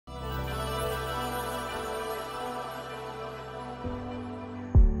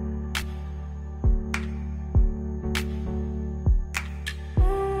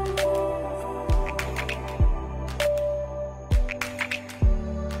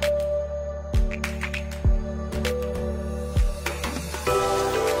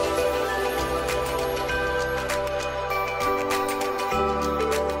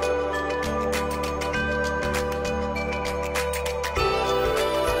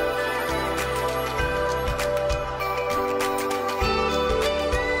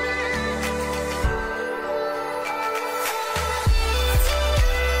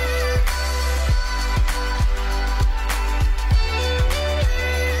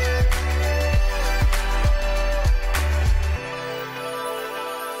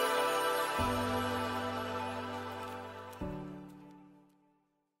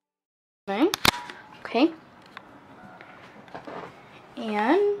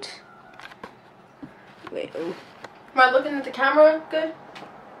Wait. Ooh. Am I looking at the camera good?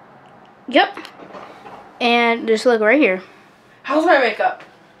 Yep. And just look right here. How's my makeup?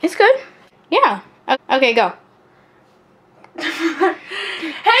 It's good. Yeah. Okay, go. Hey guys,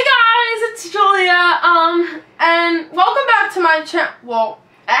 it's Julia. And welcome back to my channel. Well,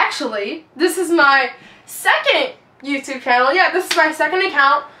 actually, this is my second YouTube channel. Yeah, this is my second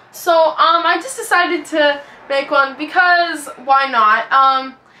account. So, I just decided to make one because why not?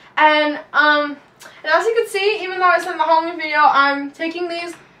 And as you can see, even though I said in the Halloween video, I'm taking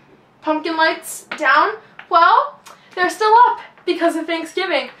these pumpkin lights down. Well, they're still up because of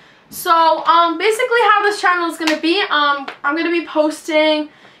Thanksgiving. So, basically how this channel is going to be, I'm going to be posting,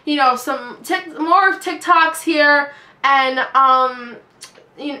 you know, some more TikToks here, and some,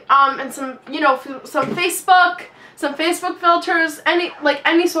 you know, some Facebook filters,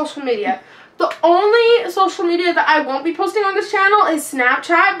 any social media. The only social media that I won't be posting on this channel is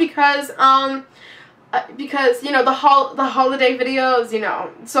Snapchat because you know, the holiday videos, you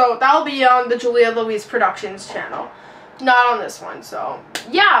know, so that'll be on the Julia Louise Productions channel, not on this one. So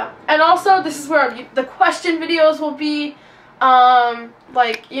yeah, and also this is where the question videos will be,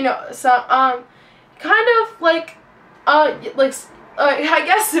 like, you know, some kind of like I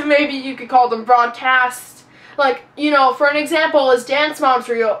guess maybe you could call them broadcasts. Like, you know, for an example, is Dance Moms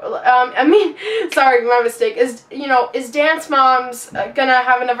sorry, my mistake. Is Dance Moms gonna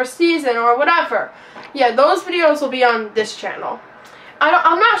have another season or whatever? Yeah, those videos will be on this channel.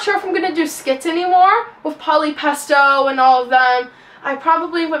 I'm not sure if I'm gonna do skits anymore with Polly Pesto and all of them. I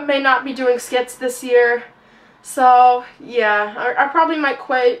probably may not be doing skits this year. So yeah, I probably might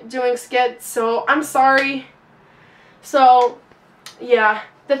quit doing skits. So I'm sorry. So yeah.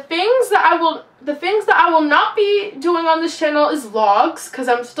 The things that I will not be doing on this channel is vlogs, because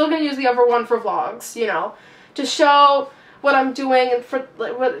I'm still gonna use the other one for vlogs, you know, to show what I'm doing and for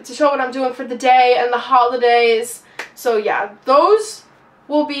what I'm doing for the day and the holidays. So yeah, those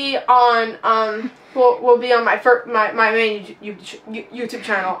will be on will be on my main YouTube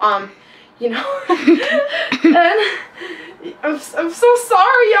channel. You know, and I'm so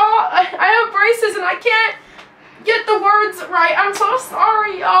sorry, y'all. I have braces and I can't get the words right. I'm so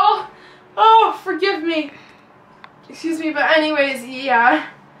sorry, y'all. Oh, forgive me. Excuse me, but anyways, yeah,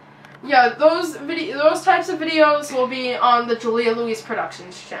 those types of videos will be on the Julia Louise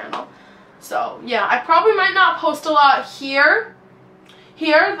Productions channel. So yeah, I probably might not post a lot here.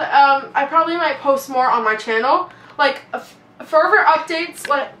 I probably might post more on my channel, like further updates,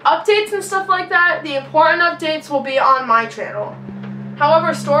 and stuff like that. The important updates will be on my channel.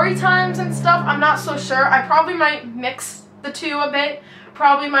 However, story times and stuff, I'm not so sure. I probably might mix the two a bit.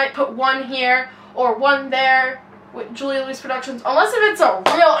 Probably might put one here or one there with Julia Louise Productions. Unless if it's a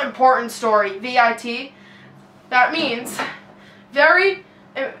real important story, VIT. That means very,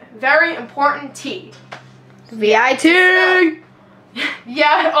 very important T. VIT!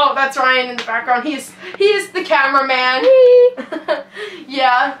 Yeah, oh, that's Ryan in the background. He is the cameraman.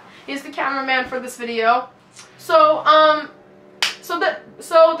 Yeah, he's the cameraman for this video. So, So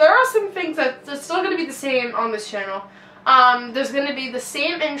there are some things that's still going to be the same on this channel. There's going to be the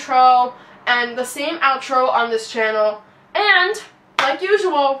same intro and the same outro on this channel. And, like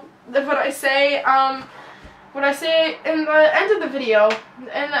usual, what I say in the end of the video,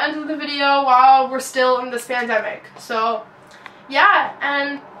 while we're still in this pandemic. So, yeah,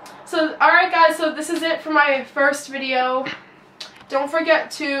 and so, alright guys, so this is it for my first video. Don't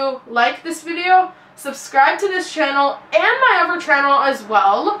forget to like this video, subscribe to this channel and my other channel as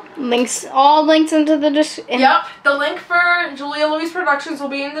well. All links into the description. Yep, the link for Julia Louise Productions will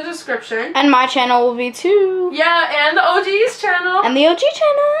be in the description. And my channel will be too. Yeah, and the OG's channel. And the OG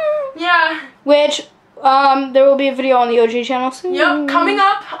channel. Yeah. Which, there will be a video on the OG channel soon. Yep, coming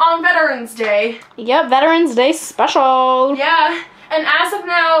up on Veterans Day. Yep, Veterans Day special. Yeah, and as of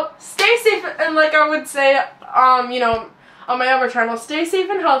now, stay safe, and like I would say, you know, on my other channel, stay safe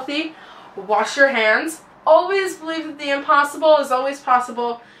and healthy. Wash your hands. Always believe that the impossible is always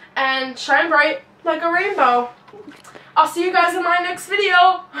possible. And shine bright like a rainbow. I'll see you guys in my next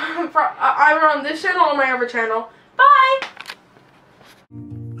video. Either on this channel or my other channel.